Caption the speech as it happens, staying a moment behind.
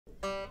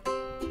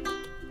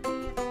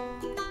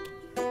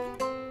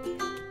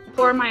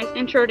For my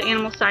entered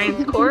animal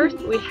science course,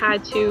 we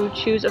had to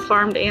choose a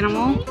farmed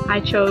animal. I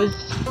chose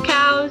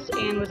cows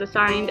and was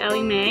assigned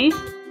Ellie Mae.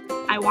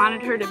 I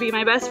wanted her to be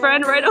my best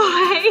friend right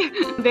away.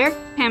 Very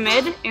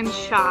timid and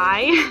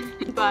shy,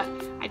 but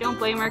I don't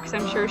blame her because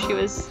I'm sure she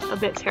was a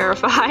bit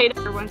terrified.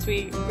 Once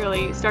we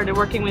really started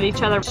working with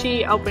each other,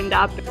 she opened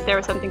up. There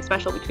was something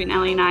special between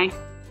Ellie and I.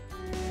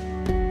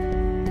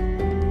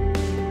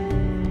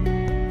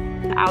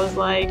 I was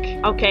like,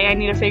 okay, I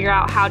need to figure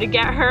out how to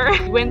get her.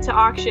 Went to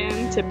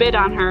auction to bid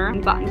on her,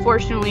 but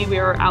unfortunately we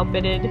were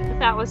outbidded.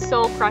 That was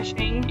soul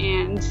crushing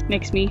and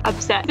makes me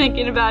upset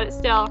thinking about it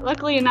still.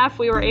 Luckily enough,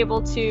 we were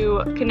able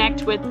to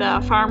connect with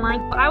the farmer.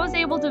 I was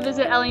able to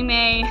visit Ellie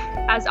Mae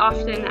as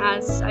often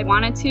as I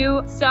wanted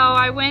to, so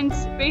I went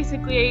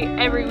basically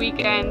every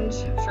weekend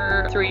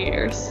for 3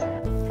 years.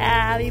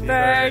 Happy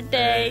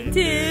birthday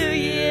to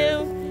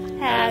you.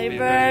 Happy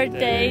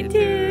birthday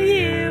to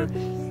you.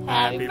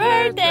 Happy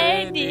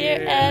birthday,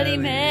 dear Ellie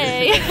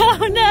Mae.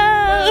 Oh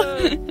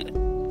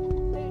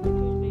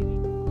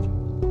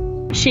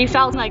no! She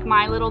felt like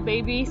my little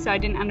baby, so I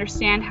didn't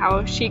understand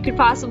how she could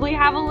possibly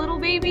have a little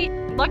baby.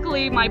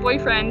 Luckily, my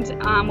boyfriend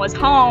was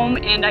home,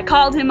 and I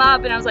called him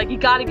up and I was like, you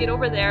gotta get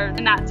over there.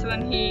 And that's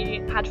when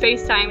he had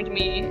FaceTimed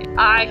me.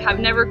 I have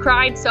never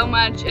cried so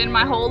much in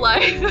my whole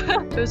life.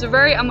 It was a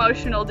very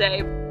emotional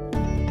day.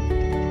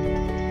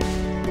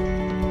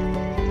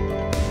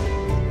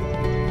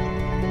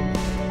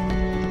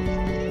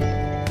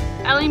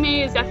 Ellie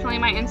Mae is definitely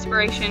my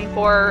inspiration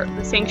for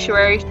the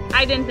sanctuary.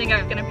 I didn't think I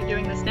was going to be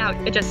doing this now.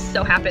 It just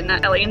so happened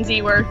that Ellie and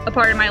Z were a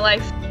part of my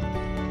life.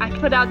 I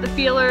put out the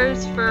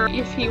feelers for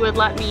if he would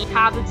let me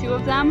have the two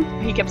of them.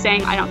 He kept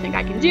saying, I don't think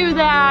I can do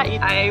that.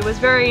 I was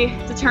very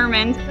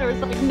determined. There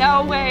was like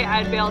no way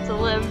I'd be able to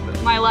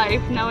live my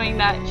life knowing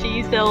that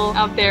she's still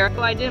out there.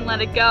 So I didn't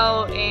let it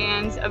go,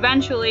 and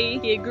eventually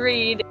he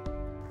agreed.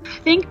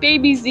 I think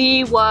baby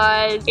Z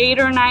was 8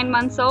 or 9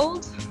 months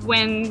old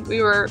when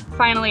we were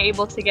finally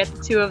able to get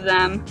the two of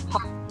them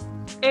home.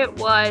 It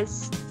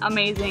was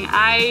amazing.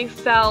 I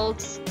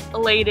felt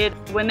elated.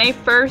 When they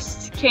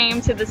first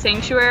came to the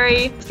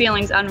sanctuary, the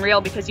feeling's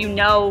unreal because you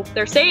know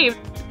they're saved.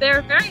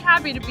 They're very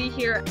happy to be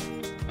here.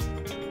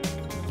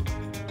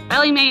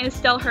 Ellie Mae is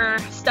still her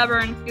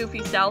stubborn,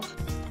 goofy self.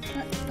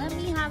 Let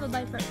me have a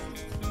bite first.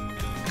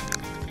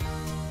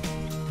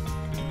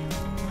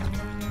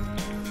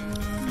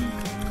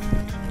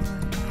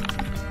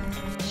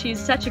 She's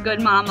such a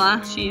good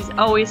mama. She's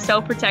always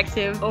so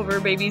protective over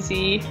baby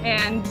Z.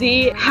 And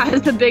Z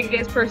has the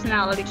biggest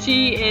personality.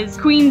 She is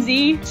Queen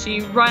Z.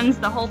 She runs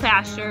the whole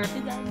pasture. Is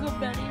that good,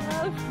 Betty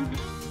Love?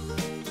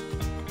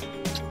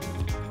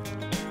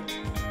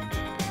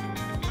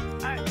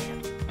 Alright,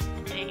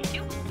 thank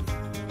you.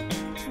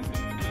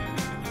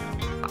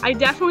 I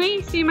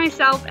definitely see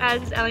myself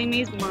as Ellie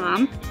Mae's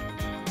mom.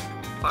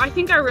 I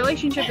think our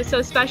relationship is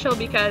so special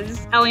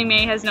because Ellie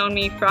Mae has known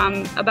me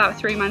from about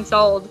 3 months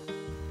old.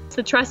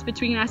 The trust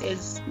between us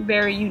is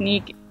very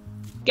unique.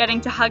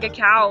 Getting to hug a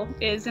cow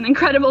is an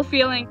incredible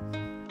feeling.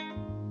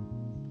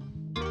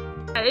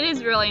 It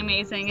is really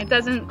amazing. It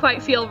doesn't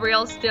quite feel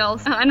real still,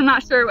 and I'm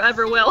not sure it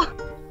ever will.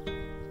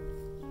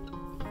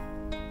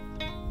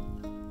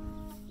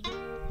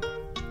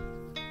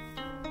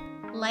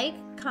 Like,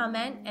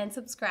 comment, and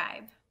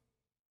subscribe.